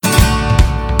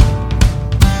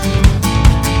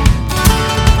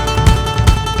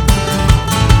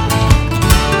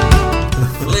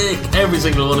every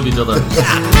single one of each other.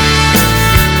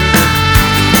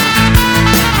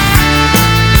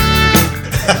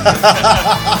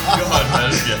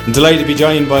 I'm delighted to be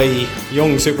joined by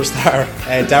young superstar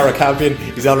Dara Campion.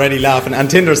 He's already laughing. And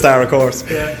Tinder star, of course.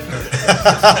 Yeah.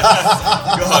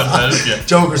 God help you.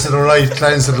 Jokers to the right,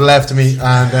 clowns to the left of me,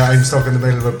 and I'm stuck in the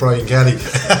middle with Brian Kelly.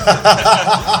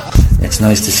 It's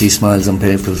nice to see smiles on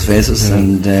people's faces,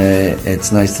 and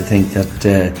it's nice to think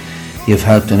that you've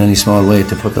helped in any small way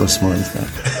to put those smiles there.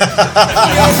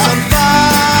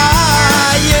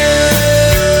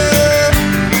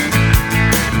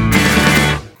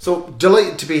 So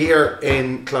delighted to be here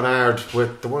in Clonard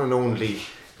with the one and only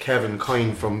Kevin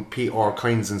Coyne from PR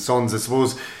Coynes and Sons. I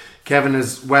suppose Kevin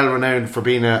is well renowned for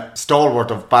being a stalwart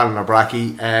of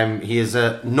Ballinabrackey. He has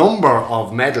a number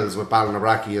of medals with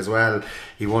Ballinabrackey as well.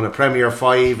 He won a Premier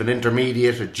 5, an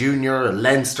Intermediate, a Junior, a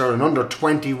Leinster, an Under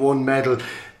 21 medal.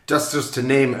 Just to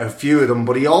name a few of them,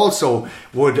 but he also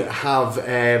would have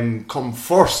come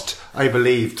first, I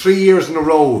believe, 3 years in a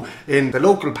row in the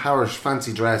local parish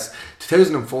fancy dress,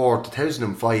 2004,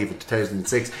 2005 and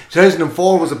 2006.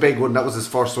 2004 was a big one, that was his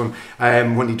first one,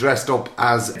 when he dressed up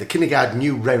as the Kinnegad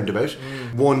New Roundabout,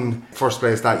 won first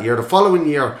place that year. The following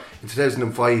year, in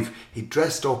 2005, he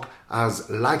dressed up as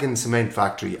Lagan Cement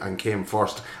Factory and came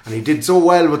first, and he did so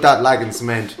well with that Lagan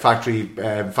Cement Factory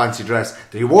fancy dress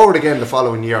that he wore it again the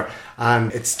following year,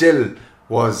 and it still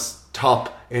was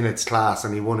top in its class,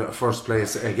 and he won it first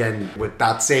place again with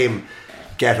that same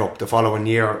get up the following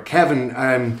year. Kevin,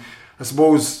 I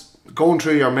suppose going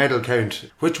through your medal count,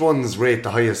 which ones rate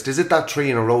the highest? Is it that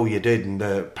 3 in a row you did in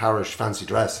the parish fancy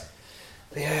dress?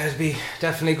 Yeah, it'd be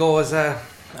definitely go as a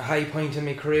high point in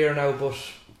my career now, but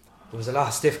there was a lot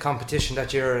of stiff competition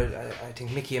that year. I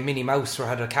think Mickey and Minnie Mouse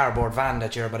had a cardboard van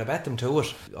that year, but I bet them to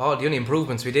it. All the only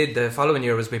improvements we did the following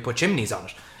year was we put chimneys on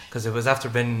it, because it was after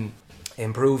been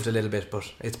improved a little bit, but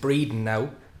it's Breeden now.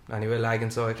 Anyway,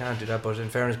 Lagan, so I can't do that, but in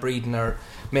fairness, Breeden are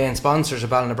main sponsors of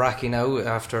Ballinabrackey now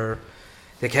after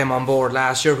they came on board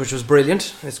last year, which was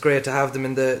brilliant. It's great to have them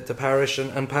in the parish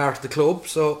and part of the club,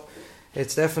 so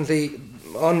it's definitely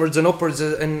onwards and upwards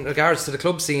in regards to the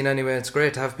club scene anyway. It's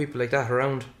great to have people like that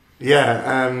around.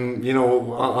 Yeah, you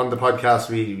know, on the podcast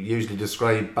we usually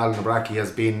describe Ballinabrackey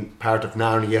as being part of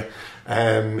Narnia.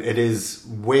 It is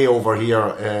way over here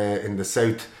in the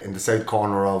south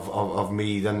corner of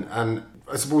Meath, and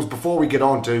I suppose before we get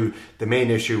on to the main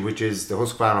issue, which is the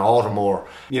Husqvarna Automore,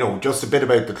 you know, just a bit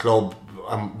about the club,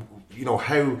 you know,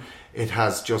 how it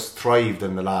has just thrived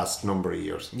in the last number of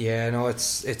years. Yeah, no,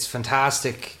 it's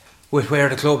fantastic with where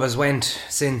the club has went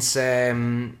since,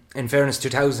 in fairness,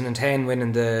 2010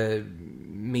 winning the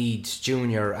Meath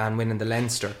Junior and winning the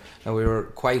Leinster. Now, we were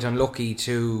quite unlucky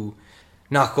to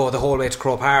not go the whole way to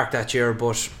Croke Park that year,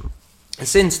 but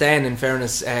since then, in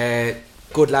fairness,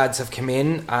 good lads have come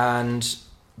in, and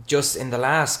just in the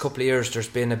last couple of years there's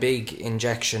been a big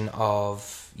injection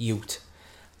of youth,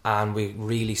 and we've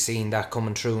really seen that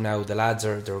coming through now. The lads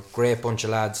they're a great bunch of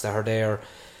lads that are there.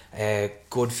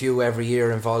 Good few every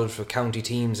year involved with county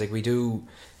teams. Like, we do,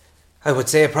 I would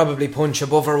say, probably punch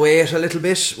above our weight a little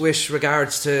bit with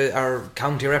regards to our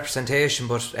county representation,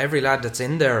 but every lad that's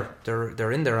in there,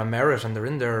 they're in there on merit, and they're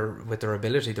in there with their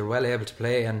ability. They're well able to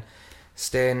play, and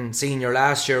staying senior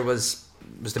last year was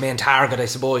the main target, I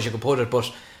suppose you could put it,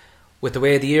 but with the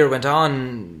way the year went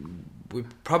on, we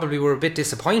probably were a bit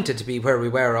disappointed to be where we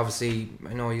were. Obviously,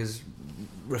 I know you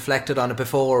reflected on it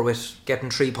before with getting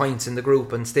 3 points in the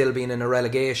group and still being in a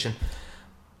relegation,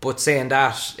 but saying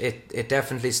that, it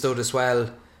definitely stood us well.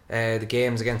 The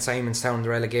games against Simonstown, the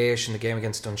relegation, the game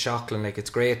against Dunshaughlin, like,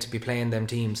 it's great to be playing them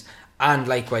teams, and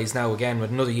likewise now again with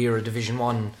another year of Division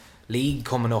 1 league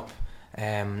coming up.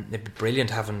 It'd be brilliant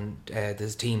having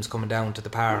these teams coming down to the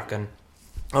park, and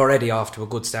already off to a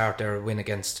good start there, a win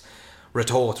against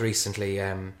Ratoath recently.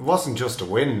 It wasn't just a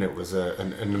win, it was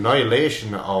an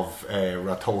annihilation of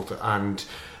Ratoath, and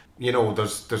you know,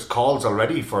 there's calls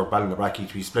already for Ballinabrackey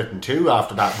to be split in two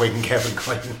after that win, Kevin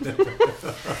Coyne.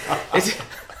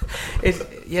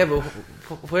 Yeah, but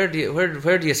where do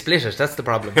you split it? That's the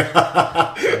problem.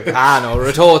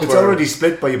 Ratoath. It's already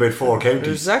split by about 4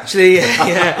 counties. There's actually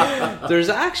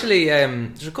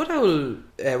there's a good old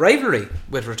rivalry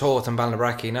with Ratoath and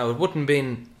Ballinabrackey. Now, it wouldn't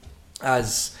been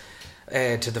as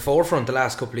to the forefront the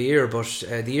last couple of years, but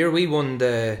the year we won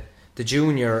the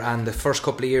junior and the first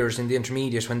couple of years in the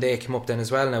intermediate when they came up then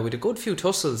as well, now we had a good few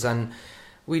tussles, and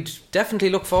we'd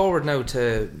definitely look forward now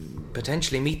to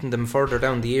potentially meeting them further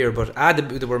down the year. But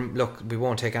we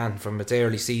won't take on from its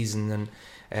early season, and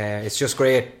it's just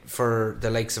great for the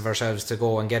likes of ourselves to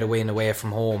go and get a win away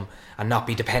from home and not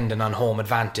be dependent on home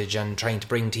advantage and trying to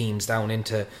bring teams down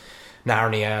into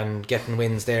Narnia and getting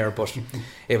wins there, but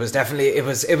it was definitely it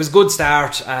was good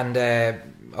start, and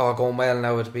all going well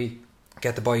now. It'll be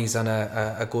get the boys on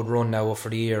a good run now for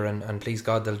the year, and please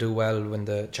God they'll do well when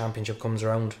the championship comes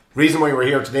around. Reason why we're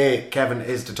here today, Kevin,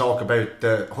 is to talk about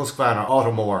the Husqvarna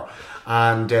Automore.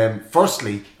 And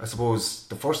firstly, I suppose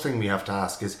the first thing we have to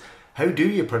ask is, how do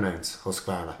you pronounce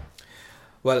Husqvarna?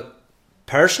 Well,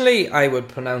 personally, I would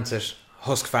pronounce it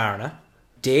Husqvarna.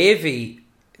 Davey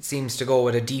seems to go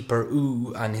with a deeper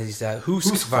oo and his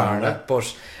Husqvarna.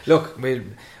 But look,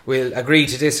 we'll agree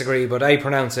to disagree, but I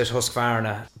pronounce it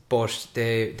Husqvarna. But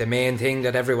the main thing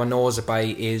that everyone knows it by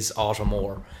is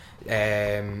Automore.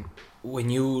 When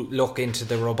you look into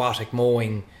the robotic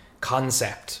mowing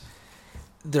concept,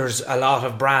 there's a lot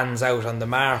of brands out on the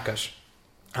market.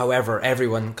 However,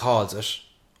 everyone calls it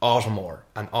Automore,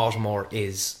 and Automore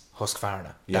is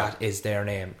Husqvarna. Yeah. That is their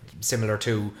name. Similar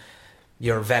to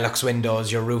your Velux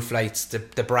windows, your roof lights,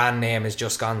 the brand name has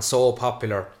just gone so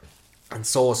popular and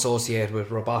so associated with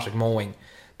robotic mowing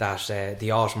that the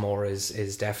Automore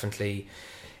is definitely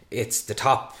it's the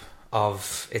top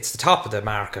of the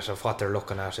market of what they're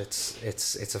looking at.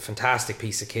 It's a fantastic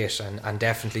piece of kit, and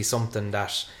definitely something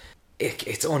that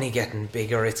it's only getting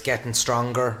bigger, it's getting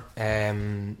stronger.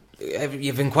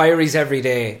 You've inquiries every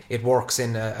day. It works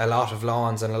in a lot of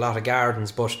lawns and a lot of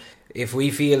gardens, but if we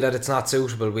feel that it's not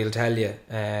suitable, we'll tell you.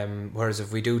 Whereas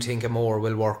if we do think a mower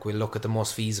will work, we'll look at the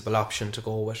most feasible option to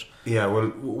go with. Yeah,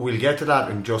 well, we'll get to that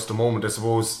in just a moment. I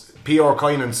suppose P.R.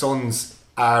 Kine and Sons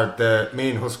are the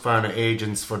main Husqvarna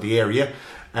agents for the area.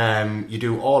 You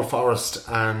do all forest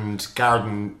and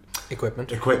garden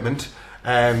equipment.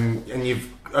 And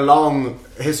you've a long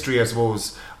history, I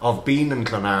suppose, of being in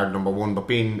Clonard, number one, but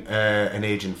being an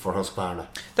agent for Husqvarna.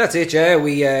 That's it, yeah.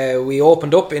 We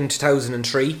opened up in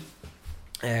 2003.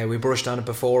 We brushed on it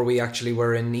before. We actually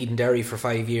were in Edenderry for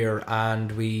 5 years,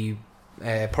 and we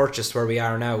purchased where we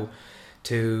are now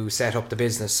to set up the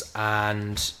business.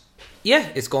 And yeah,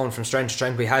 it's going from strength to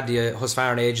strength. We had the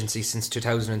Husqvarna agency since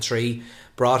 2003,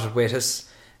 brought it with us.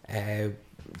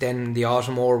 Then the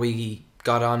Automore, we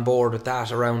got on board with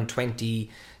that around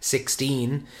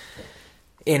 2016.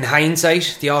 In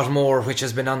hindsight, the Automore, which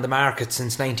has been on the market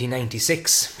since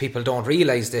 1996, people don't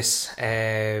realise this.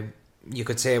 You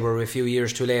could say we're a few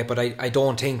years too late, but I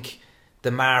don't think the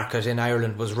market in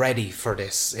Ireland was ready for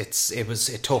this.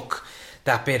 It took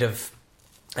that bit of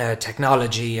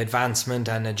technology advancement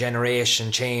and a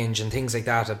generation change and things like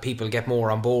that people get more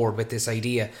on board with this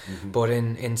idea. Mm-hmm. But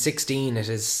in 16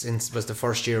 was the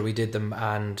first year we did them,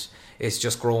 and it's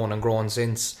just grown and grown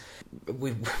since.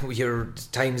 We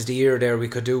times the year there we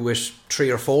could do with 3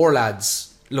 or 4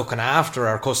 lads looking after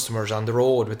our customers on the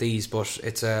road with these, but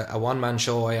it's a one-man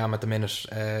show I am at the minute,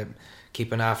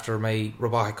 keeping after my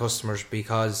robotic customers,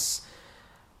 because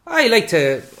I like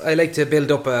to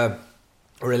build up a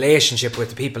relationship with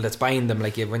the people that's buying them.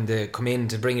 Like when they come in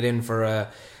to bring it in for a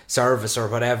service or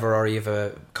whatever, or you have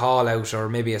a call out or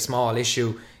maybe a small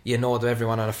issue, you know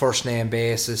everyone on a first name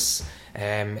basis.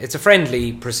 It's a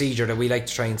friendly procedure that we like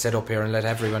to try and set up here and let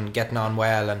everyone getting on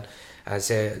well, and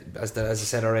as I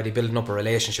said already, building up a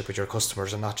relationship with your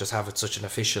customers and not just have it such an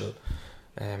official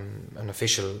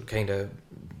kind of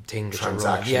thing,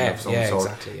 transaction of some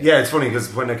sort. Exactly, yeah, it's funny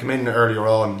because when I came in earlier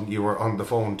on, you were on the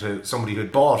phone to somebody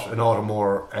who'd bought an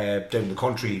Automore down the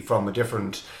country from a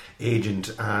different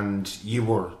agent, and you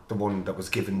were the one that was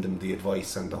giving them the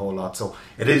advice and the whole lot. So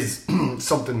it is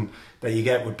something that you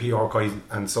get with P.R. Kine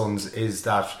and Sons, is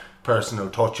that personal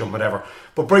touch and whatever.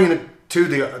 But bringing it to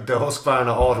the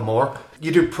Husqvarna Automore,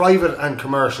 you do private and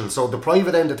commercial. So the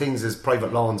private end of things is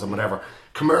private lawns and whatever.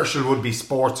 Commercial would be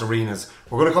sports arenas.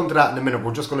 We're going to come to that in a minute.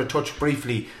 We're just going to touch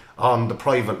briefly on the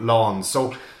private lawns.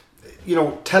 So,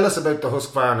 tell us about the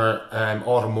Husqvarna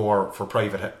Automore for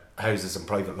private houses and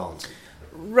private lawns.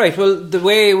 Right, well, the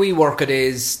way we work it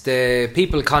is the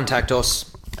people contact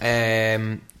us.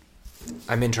 I'm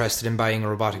interested in buying a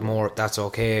robotic mower. That's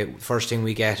okay. First thing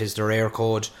we get is their air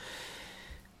code.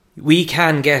 We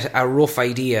can get a rough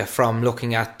idea from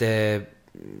looking at the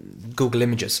Google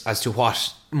images as to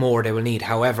what more they will need.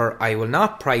 However, I will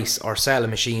not price or sell a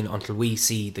machine until we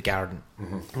see the garden.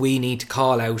 Mm-hmm. We need to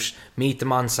call out, meet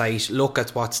them on site, look at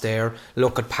what's there,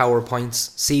 look at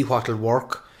PowerPoints, see what will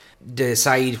work,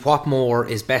 decide what more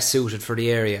is best suited for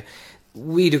the area.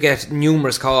 We do get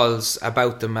numerous calls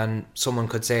about them, and someone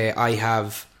could say, I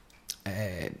have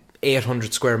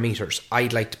 800 square metres,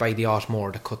 I'd like to buy the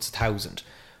Automore that cuts 1,000.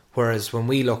 Whereas when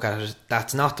we look at it,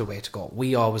 that's not the way to go.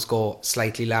 We always go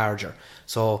slightly larger.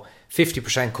 So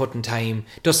 50% cutting time.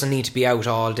 Doesn't need to be out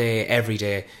all day, every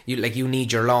day. You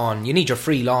need your lawn. You need your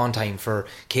free lawn time for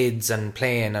kids and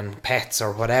playing and pets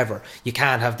or whatever. You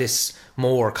can't have this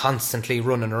mower constantly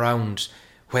running around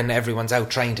when everyone's out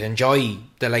trying to enjoy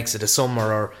the likes of the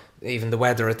summer or even the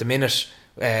weather at the minute.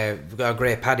 We've got a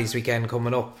great Paddy's weekend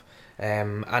coming up,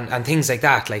 and things like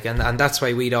that. And that's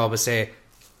why we'd always say,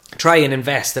 try and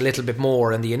invest a little bit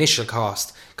more in the initial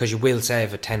cost, because you will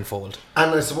save it tenfold.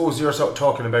 And I suppose you're sort of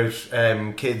talking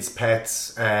about kids,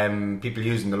 pets, people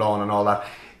using the lawn and all that.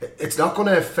 It's not going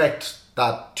to affect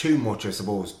that too much, I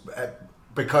suppose,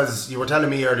 because you were telling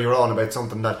me earlier on about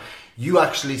something that you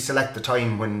actually select the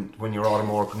time when your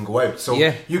Automower can go out. So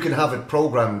you can have it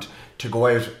programmed to go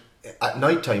out at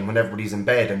night time when everybody's in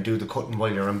bed and do the cutting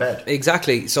while you're in bed.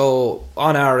 Exactly. So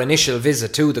on our initial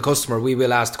visit to the customer, we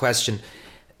will ask the question,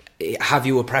 have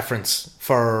you a preference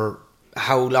for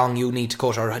how long you need to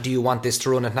cut, or do you want this to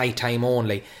run at night time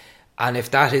only? And if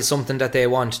that is something that they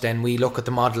want, then we look at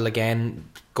the model again,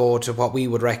 go to what we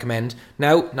would recommend.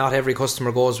 Now, not every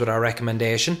customer goes with our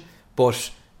recommendation, but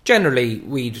generally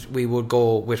we would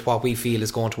go with what we feel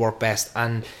is going to work best.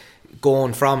 And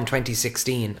going from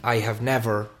 2016, I have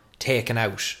never taken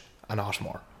out an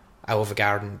Automower out of a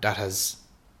garden that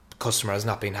customer has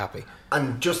not been happy.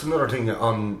 And just another thing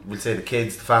on, we'll say, the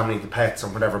kids, the family, the pets, or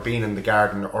whatever, being in the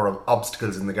garden or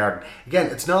obstacles in the garden. Again,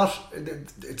 it's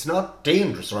not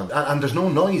dangerous around, and there's no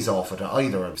noise off it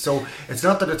either. So it's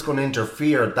not that it's going to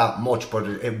interfere that much, but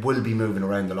it will be moving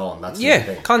around the lawn. That's the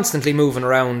thing. Constantly moving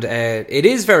around. It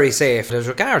is very safe as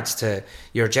regards to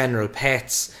your general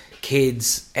pets,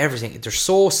 kids, everything. They're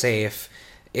so safe.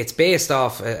 It's based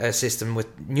off a system with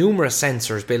numerous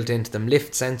sensors built into them,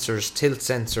 lift sensors, tilt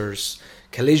sensors,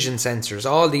 collision sensors.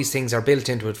 All these things are built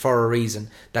into it for a reason,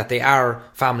 that they are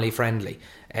family friendly.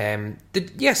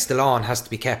 Yes, the lawn has to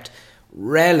be kept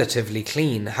relatively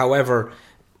clean. However,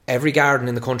 every garden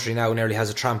in the country now nearly has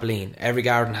a trampoline. Every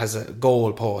garden has a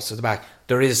goal post at the back.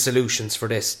 There is solutions for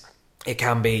this. It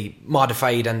can be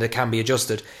modified and it can be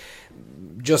adjusted.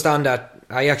 Just on that,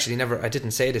 I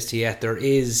didn't say this to you yet. There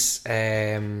is,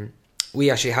 we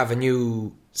actually have a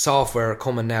new software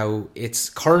coming now. It's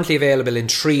currently available in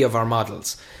 3 of our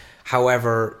models.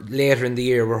 However, later in the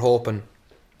year, we're hoping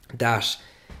that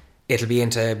it'll be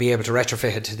able to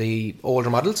retrofit it to the older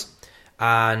models.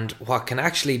 And what can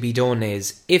actually be done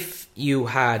is, if you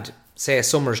had, say, a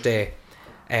summer's day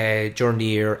during the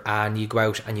year, and you go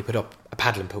out and you put up a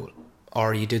paddling pool,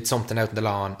 or you did something out in the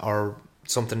lawn, or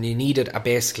something, you needed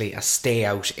basically a stay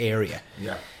out area,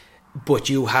 but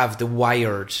you have the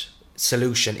wired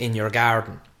solution in your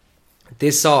garden,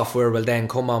 this software will then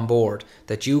come on board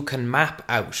that you can map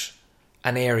out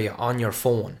an area on your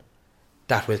phone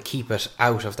that will keep it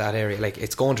out of that area. Like,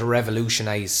 it's going to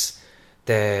revolutionize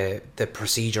the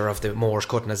procedure of the mowers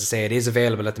cutting. As I say, it is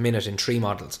available at the minute in 3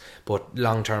 models, but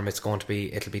long term it'll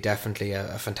be definitely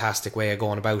a fantastic way of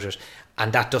going about it.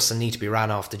 And that doesn't need to be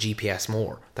ran off the GPS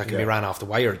mower. That can be ran off the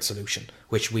wired solution,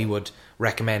 which we would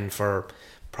recommend for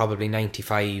probably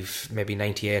 95, maybe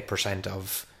 98%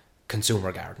 of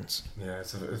consumer gardens. Yeah,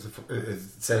 it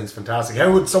sounds fantastic.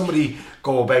 How would somebody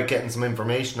go about getting some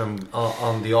information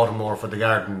on the Automower for the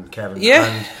garden, Kevin?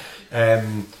 Yeah.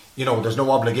 And there's no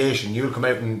obligation. You'll come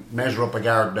out and measure up a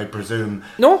garden, I presume.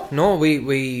 No,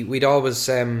 we'd always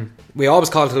we always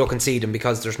call to look and see them,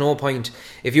 because there's no point.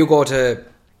 If you go to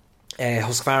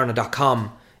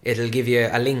husqvarna.com, it'll give you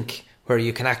a link where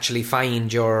you can actually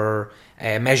find your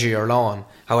measure your lawn.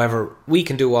 However, we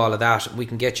can do all of that. We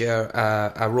can get you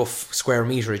a rough square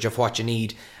meterage of what you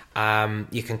need.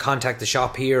 You can contact the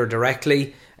shop here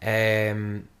directly.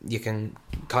 You can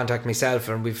contact myself,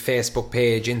 and we've Facebook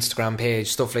page, Instagram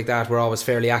page, stuff like that. We're always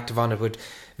fairly active on it with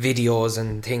videos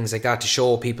and things like that to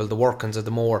show people the workings of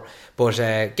the mower. But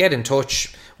get in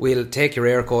touch. We'll take your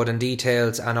air code and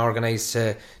details and organise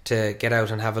to get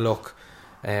out and have a look,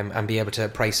 and be able to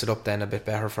price it up then a bit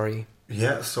better for you.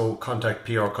 Yeah, so contact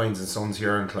PR Kynes and Sons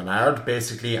here in Clonard,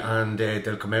 basically, and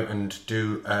they'll come out and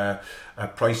do a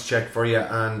price check for you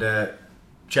and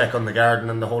check on the garden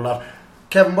and the whole lot.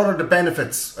 Kevin, what are the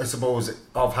benefits, I suppose,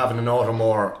 of having an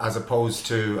Automower as opposed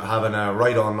to having a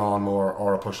ride-on lawnmower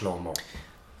or a push lawnmower?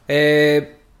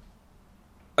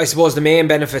 I suppose the main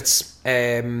benefits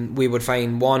we would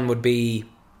find, one would be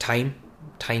time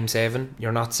saving.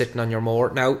 You're not sitting on your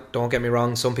mower. Now, don't get me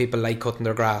wrong, some people like cutting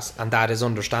their grass, and that is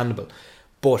understandable,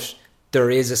 but there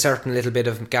is a certain little bit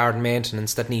of garden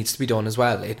maintenance that needs to be done as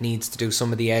well. It needs to do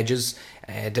some of the edges,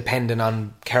 depending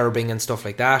on curbing and stuff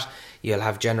like that. You'll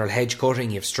have general hedge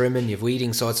cutting, you have trimming, you have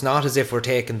weeding, so it's not as if we're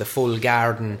taking the full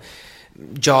garden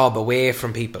job away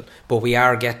from people, but we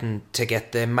are getting to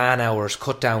get the man hours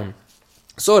cut down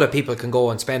so that people can go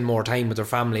and spend more time with their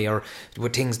family or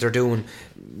with things they're doing,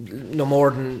 no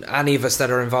more than any of us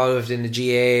that are involved in the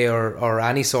GA or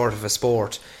any sort of a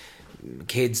sport.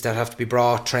 Kids that have to be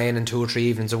brought training 2 or 3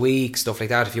 evenings a week, stuff like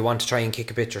that. If you want to try and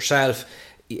kick a bit yourself,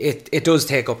 it does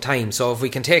take up time. So if we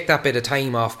can take that bit of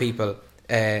time off people,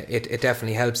 it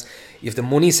definitely helps. You have the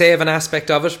money saving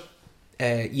aspect of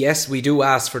it. Yes, we do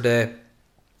ask for the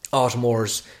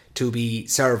Automores to be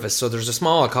serviced, so there's a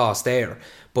small cost there.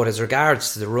 But as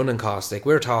regards to the running cost, like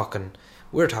we're talking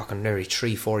nearly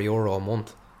 €3-4 a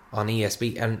month on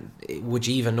ESB, and would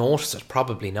you even notice it?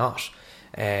 Probably not.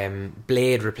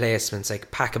 Blade replacements,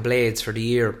 like pack of blades for the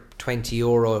year,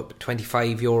 €20,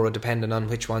 €25, depending on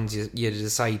which ones you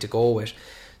decide to go with.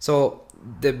 So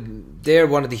they're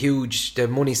one of the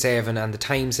money saving and the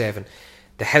time saving.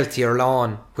 The healthier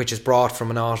lawn, which is brought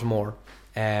from an Automore.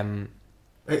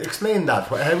 Explain that.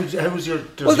 How was your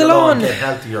the lawn get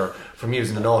healthier from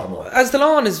using an Automore? As the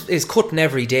lawn is cutting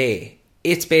every day,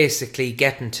 it's basically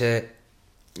getting to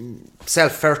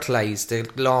self-fertilise the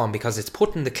lawn because it's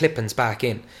putting the clippings back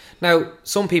in. Now,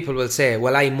 some people will say,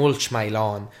 well, I mulch my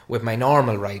lawn with my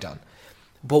normal ride-on.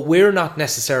 But we're not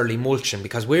necessarily mulching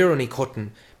because we're only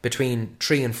cutting between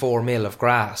 3 and 4 mil of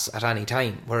grass at any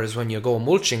time. Whereas when you go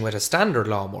mulching with a standard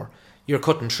lawnmower, you're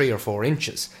cutting 3 or 4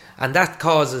 inches. And that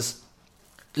causes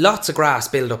lots of grass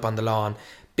build up on the lawn,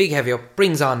 big heavy up,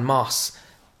 brings on moss,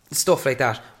 stuff like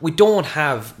that. We don't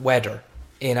have weather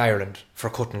in Ireland for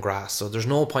cutting grass, so there's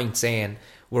no point saying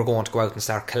we're going to go out and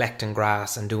start collecting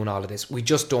grass and doing all of this. We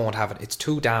just don't have it. It's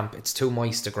too damp, it's too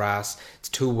moist, the grass, it's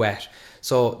too wet.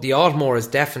 So the Automore is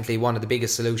definitely one of the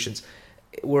biggest solutions.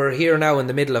 We're here now in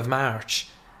the middle of March,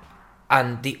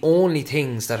 and the only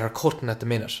things that are cutting at the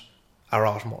minute are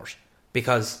Automores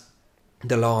because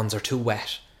the lawns are too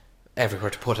wet everywhere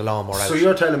to put a lawnmower out. So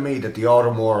you're telling me that the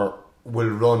Automore will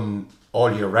run all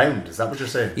year round, is that what you're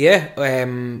saying? Yeah,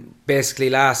 basically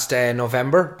last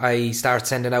November I started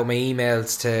sending out my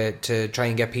emails to try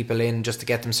and get people in just to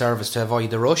get them serviced to avoid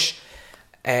the rush.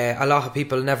 A lot of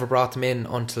people never brought them in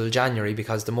until January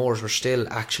because the mowers were still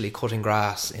actually cutting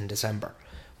grass in December.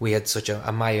 We had such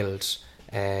a mild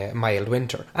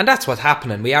winter, and that's what's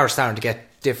happening. We are starting to get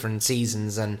different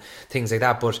seasons and things like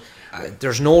that, but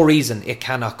there's no reason it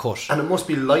cannot cut. And it must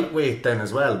be lightweight then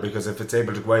as well, because if it's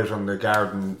able to go out on the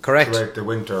garden throughout the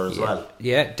winter as well.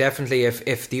 Yeah, definitely.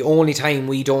 If the only time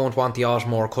we don't want the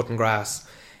Automore cutting grass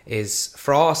is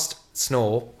frost,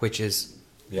 snow, which is,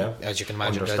 as you can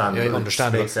imagine,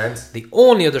 understandable. Makes sense. The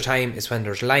only other time is when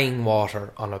there's lying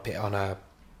water on a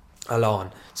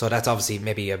lawn. So that's obviously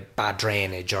maybe a bad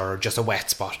drainage or just a wet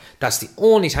spot. That's the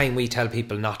only time we tell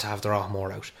people not to have their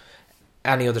Automore out.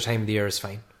 Any other time of the year is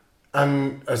fine.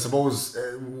 And I suppose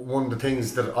one of the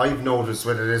things that I've noticed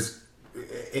with it is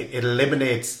it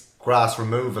eliminates grass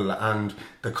removal and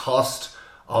the cost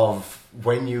of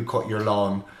when you cut your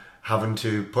lawn, having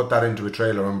to put that into a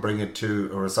trailer and bring it to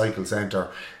a recycle centre.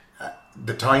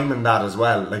 The time in that as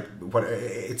well, like what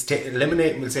it's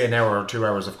eliminating, we'll say, an hour or 2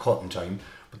 hours of cutting time,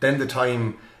 but then the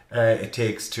time it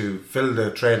takes to fill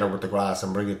the trailer with the grass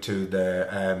and bring it to the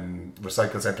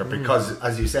recycle centre, because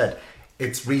as you said,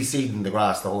 it's reseeding the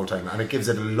grass the whole time and it gives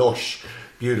it a lush,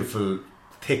 beautiful,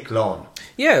 thick lawn.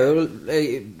 Yeah, well,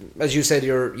 as you said,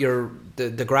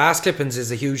 the grass clippings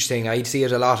is a huge thing. I see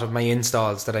it a lot of my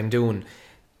installs that I'm doing.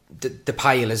 The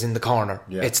pile is in the corner.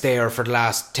 Yeah. It's there for the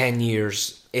last 10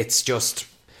 years. It's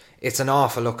an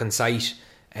awful looking sight.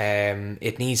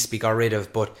 It needs to be got rid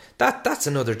of, but that's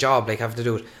another job, like, having to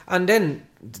do it. And then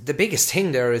the biggest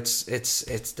thing there, it's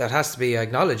that has to be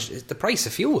acknowledged, is the price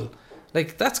of fuel.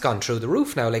 Like, that's gone through the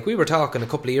roof now. Like, we were talking a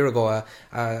couple of years ago,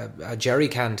 a jerry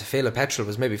can to fill a petrol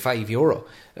was maybe €5.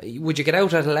 Would you get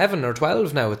out at 11 or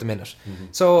 12 now at the minute? Mm-hmm.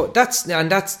 So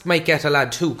that might get a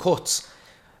lad 2 cuts.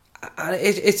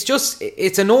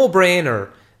 It's a no-brainer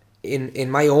in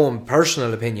my own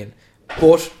personal opinion.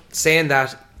 But saying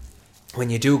that, when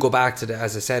you do go back to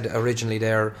as I said originally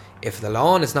there, if the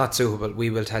lawn is not suitable, we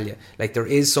will tell you. Like, there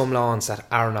is some lawns that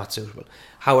are not suitable.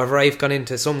 However, I've gone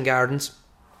into some gardens,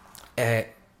 a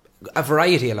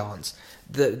variety of lawns.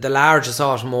 The largest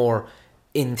Automore,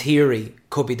 in theory,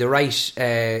 could be the right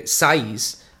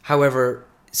size. However,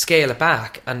 scale it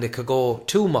back and it could go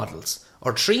 2 models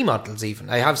or 3 models even.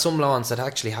 I have some lawns that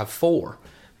actually have 4,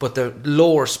 but they're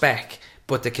lower spec,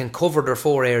 but they can cover their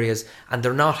 4 areas and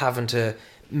they're not having to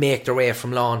make their way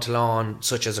from lawn to lawn,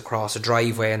 such as across a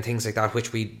driveway and things like that,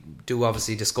 which we do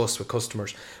obviously discuss with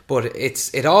customers. But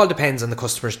it all depends on the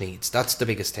customer's needs. That's the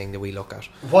biggest thing that we look at.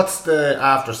 What's the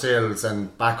after sales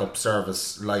and backup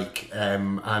service like,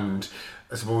 and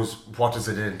I suppose what does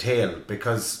it entail?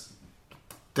 Because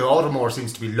the Automower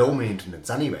seems to be low maintenance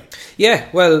anyway. Yeah,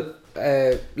 well,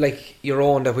 like your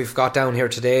own that we've got down here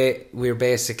today, we're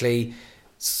basically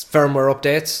firmware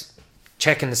updates,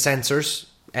 checking the sensors,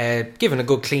 giving a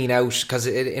good clean out, because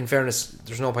in fairness,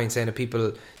 there's no point saying that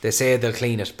people, they say they'll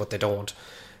clean it but they don't.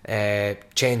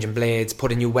 Changing blades,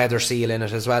 put a new weather seal in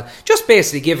it as well, just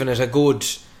basically giving it a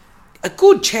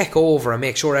good check over and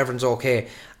make sure everything's okay.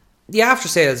 The after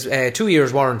sales 2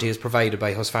 years warranty is provided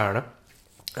by Husqvarna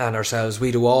and ourselves.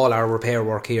 We do all our repair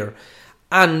work here,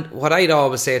 and what I'd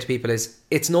always say to people is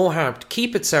it's no harm to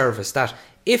keep it serviced, that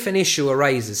if an issue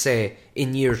arises, say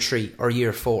in year 3 or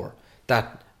year 4,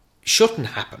 that shouldn't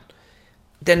happen,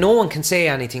 then no one can say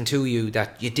anything to you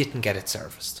that you didn't get it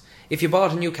serviced. If you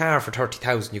bought a new car for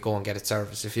 30,000, you go and get it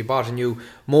serviced. If you bought a new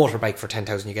motorbike for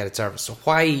 10,000, you get it serviced. So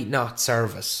why not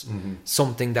service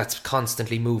something that's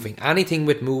constantly moving? Anything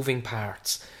with moving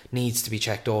parts needs to be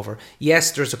checked over.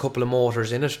 Yes, there's a couple of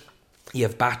motors in it. You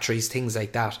have batteries, things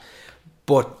like that.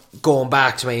 But going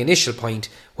back to my initial point,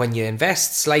 when you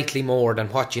invest slightly more than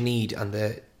what you need on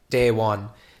the day one,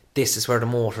 this is where the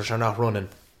motors are not running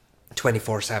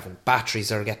 24/7.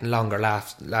 Batteries are getting longer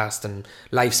lasting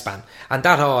lifespan, and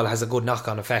that all has a good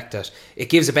knock-on effect. That it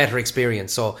gives a better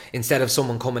experience. So instead of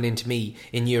someone coming into me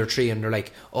in year 3 and they're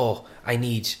like, oh, I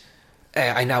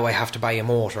have to buy a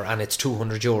motor and it's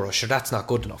 €200, sure, that's not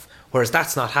good enough. Whereas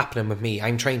that's not happening with me.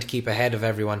 I'm trying to keep ahead of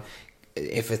everyone.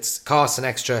 If it's costs an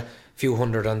extra few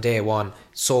hundred on day one,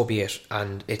 so be it.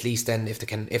 And at least then, if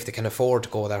they can afford to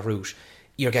go that route,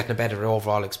 you're getting a better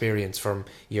overall experience from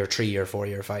year 3, year 4,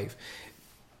 year 5.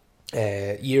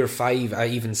 Year 5, I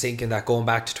even thinking that going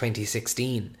back to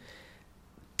 2016,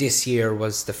 this year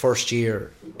was the first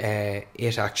year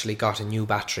it actually got a new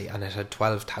battery, and it had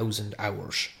 12,000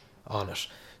 hours on it.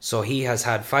 So he has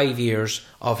had 5 years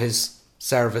of his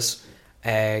service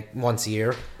once a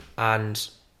year, and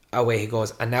away he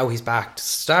goes. And now he's back to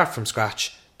start from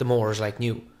scratch. The motor's like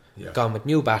new. Yeah. Gone with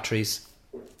new batteries,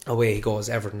 away he goes,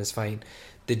 everything is fine.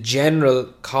 The general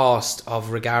cost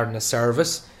of regarding a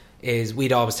service is,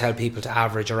 we'd always tell people to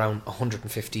average around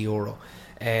 €150.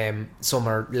 Some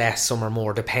are less, some are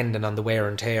more, depending on the wear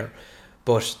and tear.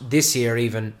 But this year,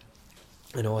 even,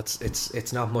 you know,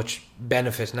 it's not much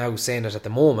benefit now saying it at the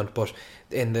moment, but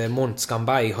in the months gone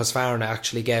by, Husqvarna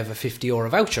actually gave a €50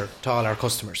 voucher to all our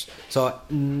customers. So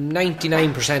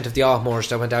 99% of the Automoers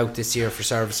that went out this year for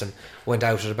servicing went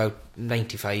out at about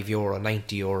 €95,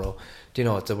 €90. You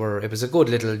know, it was a good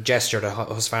little gesture that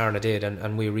Husqvarna did,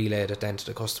 and we relayed it then to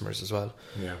the customers as well.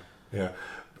 Yeah.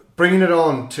 Bringing it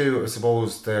on to, I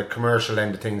suppose, the commercial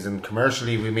end of things, and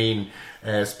commercially we mean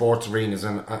sports arenas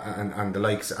and the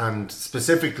likes, and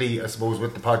specifically, I suppose,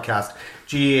 with the podcast,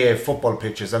 GAA football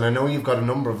pitches. And I know you've got a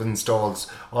number of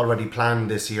installs already planned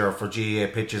this year for GAA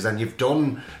pitches, and you've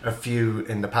done a few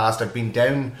in the past. I've been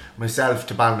down myself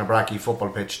to Ballinabrackey football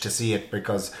pitch to see it,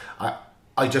 because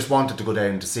I just wanted to go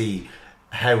down to see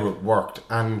how it worked,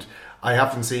 and I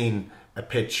haven't seen a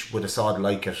pitch with a sod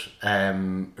like it,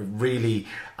 really.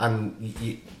 And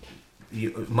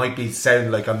you might be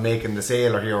sound like I'm making the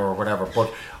sailor here or whatever,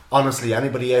 but honestly,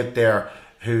 anybody out there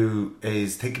who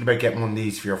is thinking about getting one of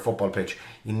these for your football pitch,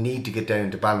 you need to get down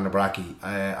to Ballinabrackey.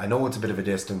 I know it's a bit of a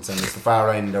distance and it's the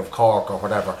far end of Cork or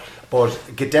whatever, but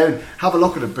get down, have a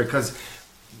look at it, because,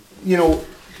 you know,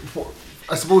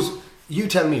 I suppose, you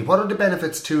tell me, what are the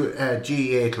benefits to a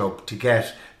GAA club to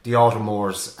get the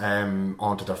Automoers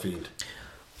onto their field?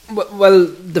 Well,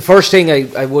 the first thing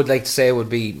I would like to say would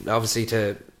be, obviously,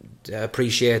 to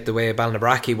appreciate the way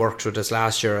Ballinabrackey worked with us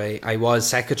last year. I was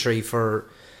secretary for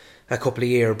a couple of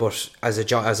years, but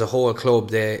as a whole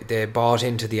club, they bought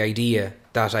into the idea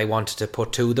that I wanted to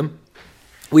put to them.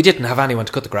 We didn't have anyone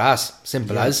to cut the grass,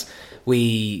 simple as.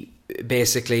 We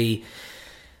basically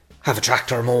have a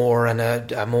tractor mower and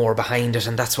a mower behind it,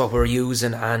 and that's what we're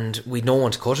using, and we'd no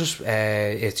one to cut it.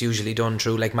 It's usually done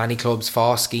through, like many clubs,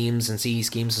 FOSS schemes and CE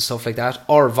schemes and stuff like that,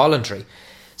 or voluntary.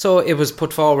 So it was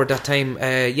put forward that time,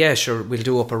 sure, we'll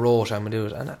do up a rota and we'll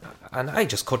do it. And I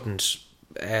just couldn't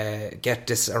get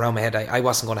this around my head. I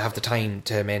wasn't going to have the time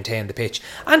to maintain the pitch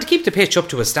and to keep the pitch up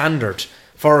to a standard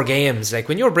for games. Like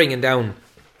when you're bringing down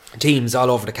teams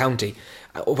all over the county,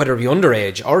 whether it be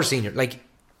underage or senior, like,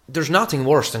 there's nothing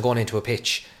worse than going into a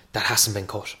pitch that hasn't been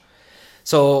cut.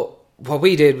 So what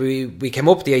we did, we came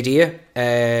up with the idea.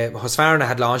 Husqvarna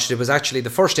had launched. It was actually the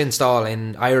first install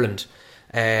in Ireland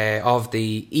of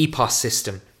the EPOS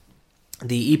system.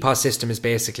 The EPOS system is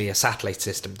basically a satellite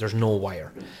system. There's no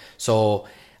wire. So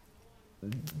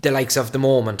the likes of the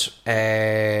moment,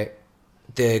 the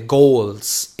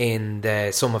goals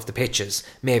in some of the pitches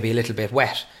may be a little bit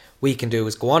wet. We can do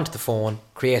is go onto the phone,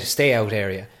 create a stay out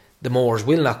area. the mowers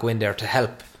will not go in there to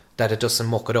help that it doesn't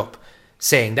muck it up.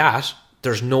 Saying that,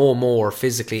 there's no mower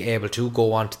physically able to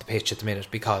go onto the pitch at the minute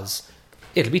because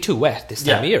it'll be too wet this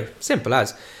time of year. Simple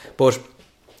as. But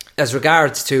as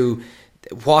regards to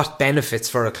what benefits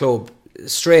for a club,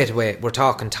 straight away we're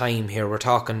talking time here, we're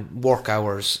talking work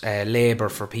hours, labour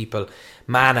for people,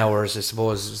 man hours I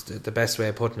suppose is the best way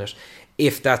of putting it.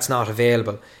 If that's not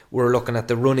available, we're looking at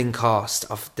the running cost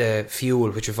of the fuel,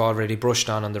 which we've already brushed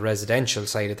on the residential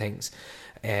side of things.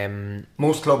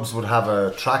 Most clubs would have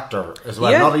a tractor as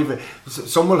well. Not even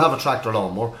some will have a tractor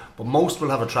lawnmower, but most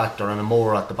will have a tractor and a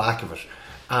mower at the back of it.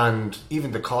 And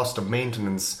even the cost of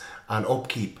maintenance and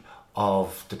upkeep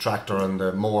of the tractor and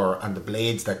the mower and the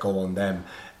blades that go on them,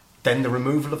 then the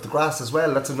removal of the grass as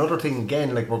well. That's another thing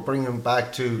again, like we're bringing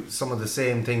back to some of the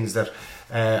same things that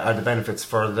are the benefits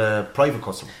for the private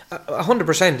customer.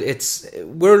 100%.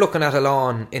 We're looking at a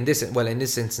lawn in this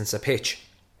instance a pitch.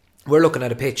 We're looking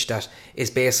at a pitch that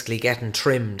is basically getting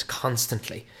trimmed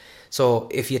constantly. So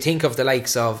if you think of the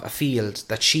likes of a field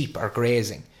that sheep are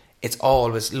grazing, it's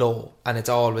always low and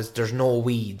there's no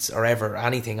weeds or ever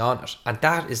anything on it. And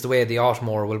that is the way the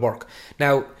Automower will work.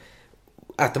 Now,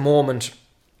 at the moment,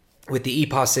 with the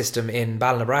EPOS system in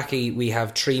Ballinabrackey, we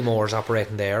have 3 mowers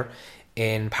operating there.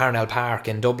 In Parnell Park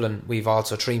in Dublin, we've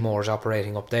also 3 mowers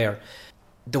operating up there.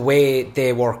 The way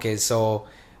they work is, so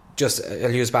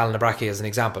I'll use Ballinabrackey as an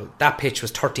example. That pitch was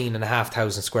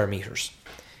 13,500 square metres.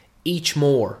 Each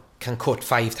mower can cut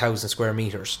 5,000 square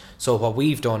metres. So what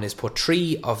we've done is put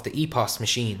 3 of the EPOS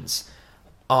machines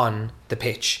on the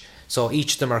pitch. So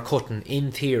each of them are cutting,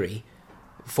 in theory,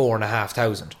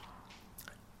 4,500.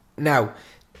 Now,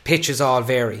 pitches all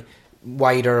vary.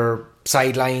 Wider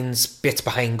sidelines, bits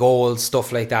behind goals,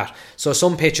 stuff like that. So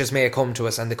some pitches may come to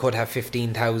us and they could have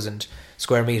 15,000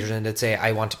 square metres and they'd say,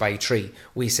 I want to buy 3.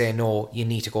 We say, no, you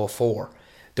need to go 4.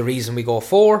 The reason we go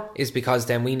 4 is because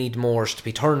then we need mowers to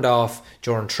be turned off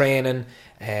during training,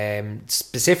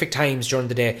 specific times during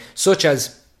the day, such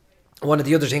as one of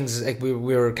the other things like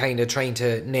we're kind of trying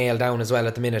to nail down as well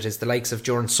at the minute is the likes of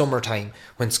during summertime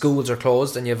when schools are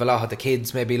closed and you have a lot of the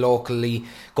kids maybe locally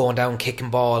going down kicking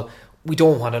ball. We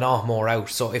don't want an Automower out.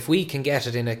 So if we can get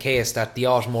it in a case that the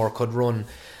Automower could run,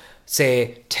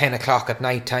 say, 10 o'clock at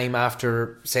night time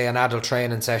after, say, an adult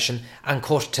training session and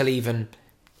cut till even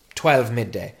 12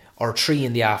 midday or 3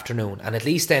 in the afternoon, and at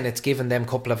least then it's given them a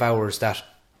couple of hours that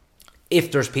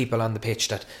if there's people on the pitch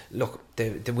that, look,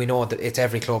 we know that it's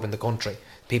every club in the country,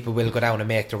 people will go down and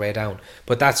make their way down.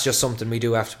 But that's just something we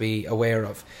do have to be aware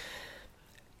of.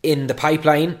 In the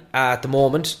pipeline at the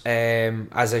moment,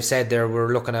 as I've said there,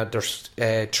 we're looking at there's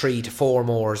 3 to 4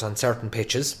 mowers on certain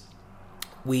pitches.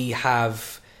 We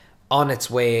have on its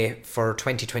way for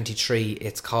 2023,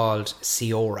 it's called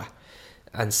Ciora.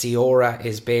 And Ciora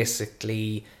is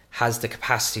basically has the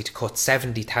capacity to cut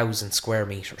 70,000 square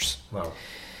metres. Wow.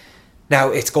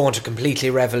 Now, it's going to completely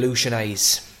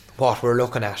revolutionise what we're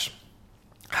looking at.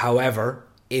 However,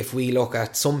 if we look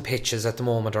at some pitches at the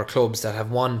moment or clubs that have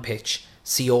one pitch,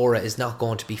 Ciora is not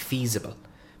going to be feasible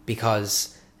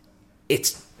because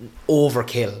it's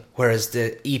overkill, whereas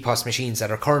the EPOS machines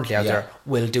that are currently out there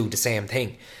will do the same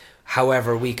thing.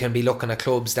 However, we can be looking at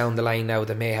clubs down the line now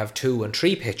that may have 2 and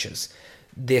 3 pitches.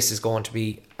 This is going to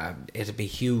be it'll be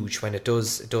huge when it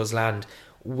does land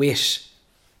with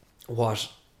what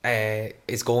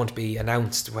is going to be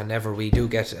announced whenever we do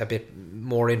get a bit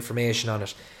more information on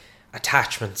it.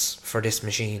 Attachments for this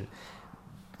machine,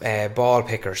 ball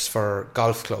pickers for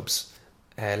golf clubs,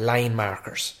 line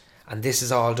markers, and this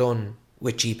is all done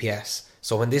with GPS.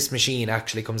 So when this machine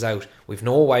actually comes out, we've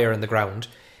no wire in the ground.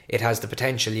 It has the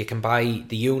potential, you can buy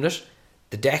the unit,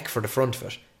 the deck for the front of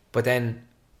it, but then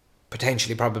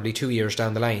potentially probably 2 years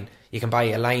down the line, you can buy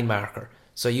a line marker.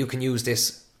 So you can use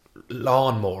this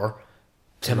lawnmower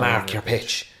to mark your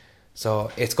pitch.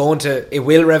 So it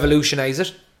will revolutionise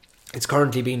it. It's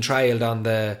currently being trialled on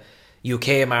the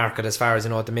UK market as far as I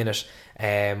know at the minute,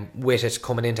 with it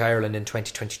coming into Ireland in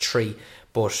 2023.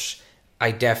 But I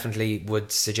definitely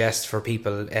would suggest for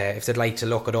people, if they'd like to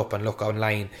look it up and look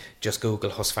online, just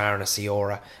Google Husqvarna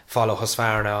Ciora, follow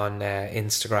Husqvarna on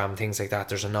Instagram, things like that.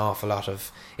 There's an awful lot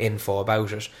of info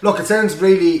about it. Look, it sounds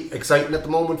really exciting at the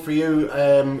moment for you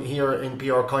here in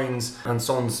PR Coynes and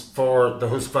Sons for the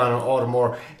Husqvarna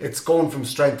Automower. It's going from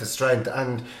strength to strength,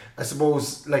 and I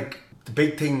suppose like the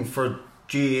big thing for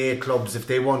GAA clubs, if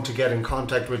they want to get in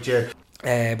contact with you.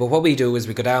 But what we do is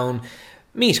we go down,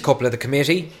 meet a couple of the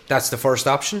committee. That's the first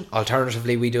option.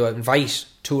 Alternatively, we do invite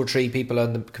 2 or 3 people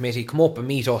on the committee, come up and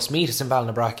meet us in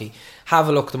Ballinabrackey, have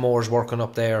a look at the mowers working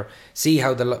up there, see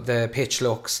how the pitch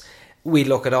looks. We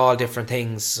look at all different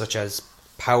things such as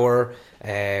power,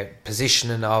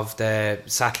 positioning of the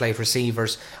satellite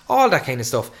receivers, all that kind of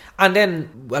stuff. And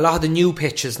then a lot of the new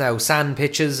pitches now, sand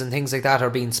pitches and things like that, are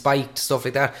being spiked, stuff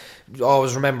like that.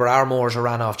 Always remember, our moors are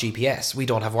ran off GPS. We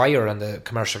don't have wire on the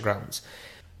commercial grounds.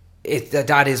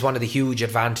 That is one of the huge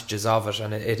advantages of it,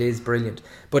 and it is brilliant.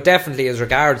 But definitely, as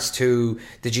regards to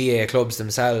the GAA clubs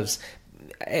themselves,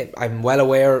 I'm well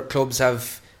aware clubs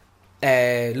have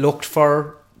looked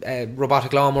for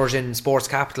robotic lawnmowers in sports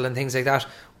capital and things like that.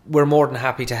 We're more than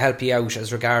happy to help you out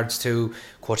as regards to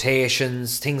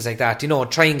quotations, things like that.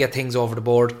 Try and get things over the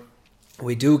board.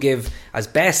 We do give as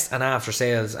best an after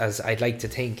sales as I'd like to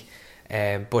think,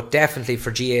 but definitely for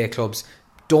GAA clubs,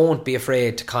 don't be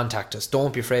afraid to contact us.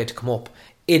 Don't be afraid to come up.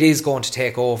 It is going to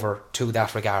take over to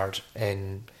that regard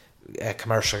in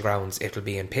commercial grounds. It will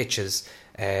be in pitches,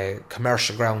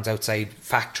 commercial grounds outside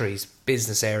factories,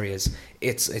 business areas.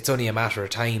 It's only a matter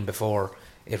of time before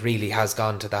it really has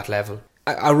gone to that level.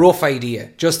 A rough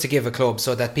idea, just to give a club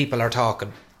so that people are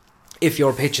talking. If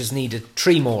your pitches needed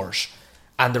 3 moors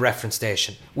and the reference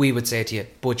station, we would say to you,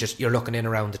 budget, you're looking in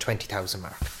around the 20,000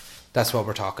 mark. That's what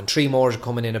we're talking. 3 moors are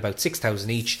coming in about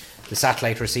 6,000 each. The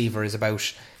satellite receiver is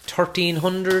about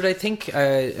 1,300, I think.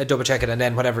 I double check it, and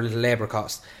then whatever little labour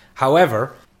cost.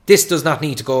 However, this does not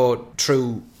need to go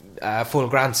through a full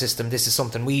grant system. This is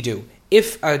something we do.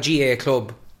 If a GAA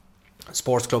club,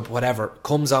 sports club, whatever,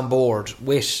 comes on board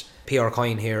with PR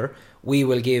Coin here, we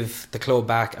will give the club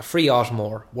back a free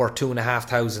Automower worth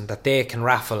 2,500 that they can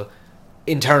raffle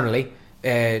internally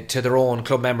to their own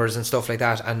club members and stuff like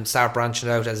that, and start branching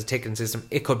out as a ticketing system.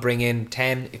 It could bring in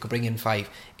 10, it could bring in 5.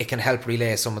 It can help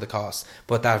relay some of the costs,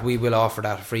 but that we will offer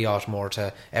that a free Automower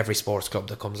to every sports club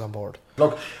that comes on board.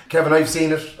 Look, Kevin, I've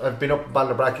seen it. I've been up in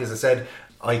Ballybracky, as I said.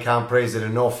 I can't praise it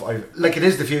enough. It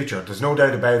is the future, there's no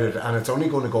doubt about it, and it's only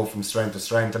going to go from strength to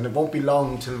strength, and it won't be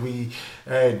long till we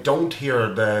don't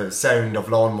hear the sound of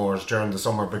lawnmowers during the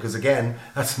summer, because again,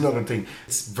 that's another thing,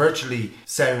 it's virtually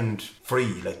sound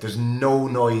free. Like, there's no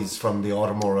noise from the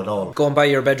Automower at all. Going by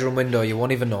your bedroom window, you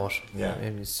won't even know it. Yeah.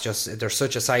 It's just, they're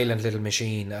such a silent little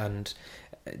machine, and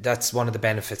that's one of the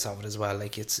benefits of it as well.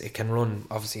 Like, it can run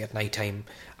obviously at night time,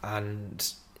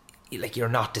 and like, you're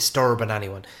not disturbing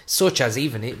anyone, such as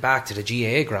even back to the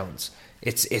GAA grounds.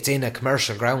 It's in a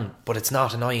commercial ground, but it's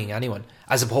not annoying anyone,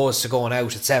 as opposed to going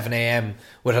out at 7 a.m.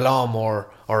 with a lawnmower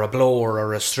or a blower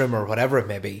or a strimmer, whatever it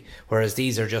may be, whereas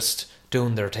these are just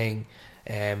doing their thing.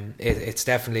 It's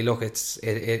definitely, look, it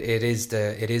is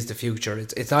the future.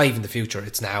 It's not even the future,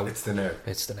 it's now. It's the now.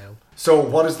 It's the now. So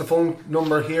what is the phone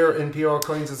number here in PR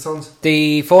Coins and Sons?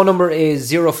 The phone number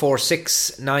is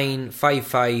 046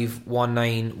 955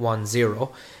 1910.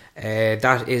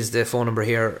 That is the phone number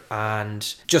here. And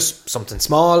just something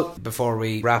small before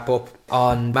we wrap up.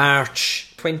 On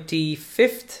March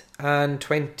 25th and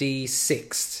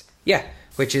 26th,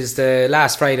 which is the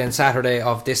last Friday and Saturday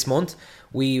of this month,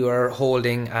 we were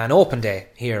holding an open day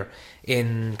here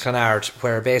in Clonard,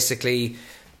 where basically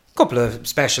a couple of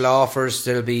special offers.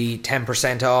 There'll be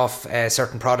 10% off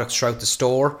certain products throughout the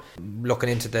store, looking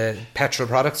into the petrol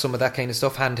products, some of that kind of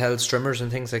stuff, handheld strimmers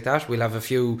and things like that. We'll have a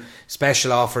few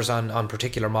special offers on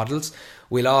particular models.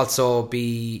 We'll also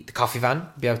be, the coffee van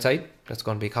be outside, that's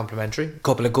going to be complimentary. A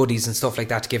couple of goodies and stuff like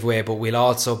that to give away, but we'll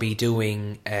also be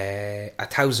doing a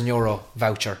 €1,000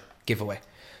 voucher giveaway.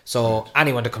 So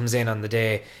anyone that comes in on the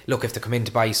day, look, if they come in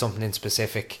to buy something in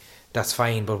specific, that's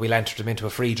fine, but we'll enter them into a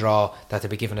free draw that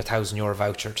they'll be given a €1,000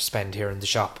 voucher to spend here in the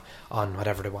shop on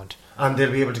whatever they want. And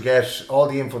they'll be able to get all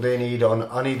the info they need on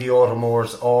any of the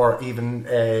Automowers, or even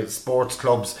sports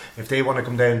clubs. If they want to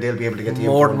come down, they'll be able to get the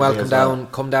info. More than welcome down.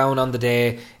 Come down on the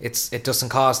day. It doesn't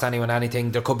cost anyone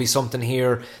anything. There could be something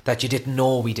here that you didn't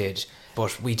know we did,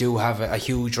 but we do have a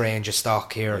huge range of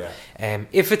stock here.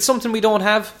 If it's something we don't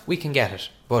have, we can get it.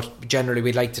 But generally,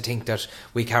 we'd like to think that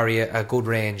we carry a good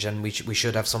range, and we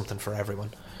should have something for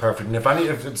everyone. Perfect.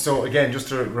 And so again, just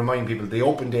to remind people, the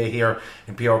open day here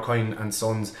in PR Coin and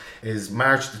Sons is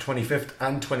March the 25th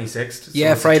and 26th.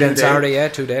 So Friday and Saturday,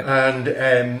 2 days. And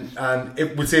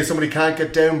it would say somebody can't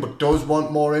get down but does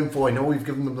want more info. I know we've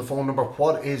given them the phone number.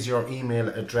 What is your email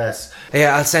address?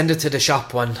 Yeah, I'll send it to the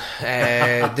shop one.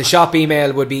 The shop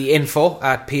email would be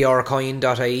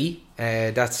info@prcoin.ie.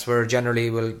 That's where generally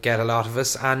we'll get a lot of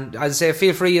us. And as I say,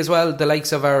 feel free as well, the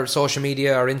likes of our social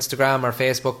media, our Instagram, our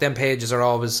Facebook, them pages are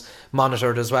always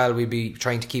monitored as well. We'll be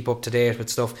trying to keep up to date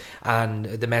with stuff, and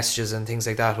the messages and things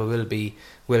like that will be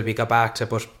got back to.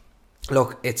 But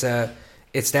look, it's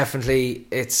definitely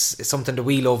something that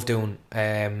we love doing.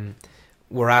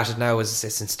 We're at it now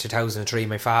since 2003.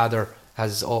 My father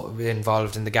has been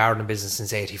involved in the gardening business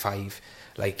since '85.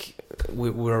 Like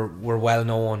we're well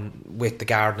known with the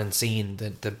gardening scene,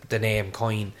 the name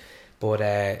Coyne, but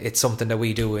it's something that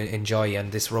we do enjoy,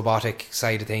 and this robotic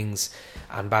side of things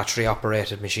and battery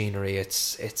operated machinery,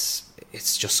 it's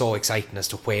just so exciting as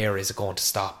to where is it going to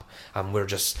stop, and we're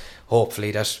just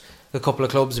hopefully that a couple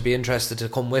of clubs would be interested to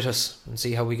come with us and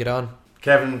see how we get on.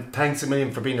 Kevin, thanks a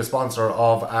million for being a sponsor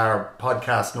of our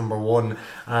podcast, number 1.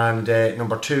 And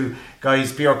number 2,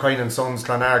 guys, P.R. Coyne and Sons,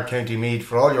 Clonard, County Meath,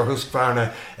 for all your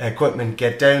Husqvarna equipment,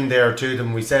 get down there to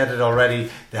them. We said it already,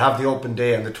 they have the open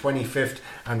day on the 25th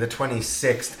and the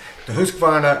 26th. The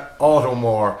Husqvarna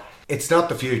Automore, it's not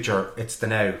the future, it's the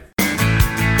now.